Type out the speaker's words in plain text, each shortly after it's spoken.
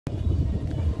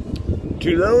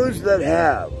To those that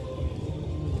have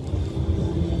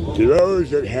too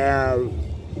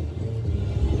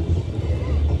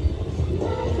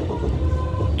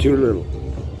little,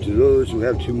 to those who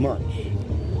have too much,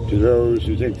 to those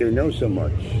who think they know so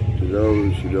much, to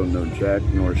those who don't know jack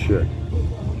nor shit.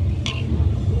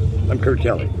 I'm Kurt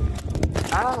Kelly.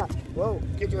 Ah! Whoa,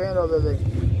 get your hand over the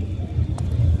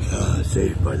thing.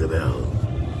 Saved by the Bell.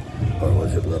 Or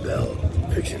was it La Belle?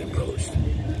 Fix it in post.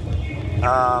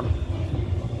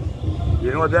 You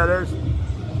know what that is?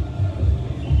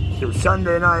 It's a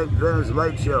Sunday night Venice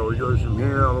light show. It goes from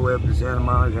here all the way up to Santa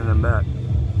Monica and then back.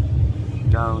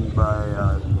 Down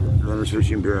by Venice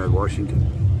Fishing Pier at Washington.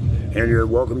 And you're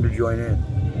welcome to join in.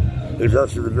 There's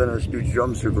also the Venice Beach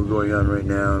Drum Circle going on right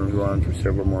now, and we'll go on for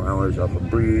several more hours off a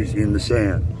breeze in the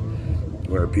sand,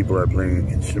 where people are playing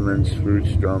instruments,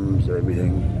 flutes, drums,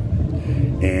 everything,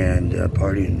 and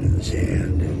partying in the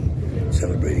sand and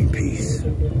celebrating peace.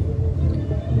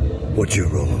 What's your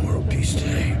role in world peace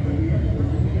today?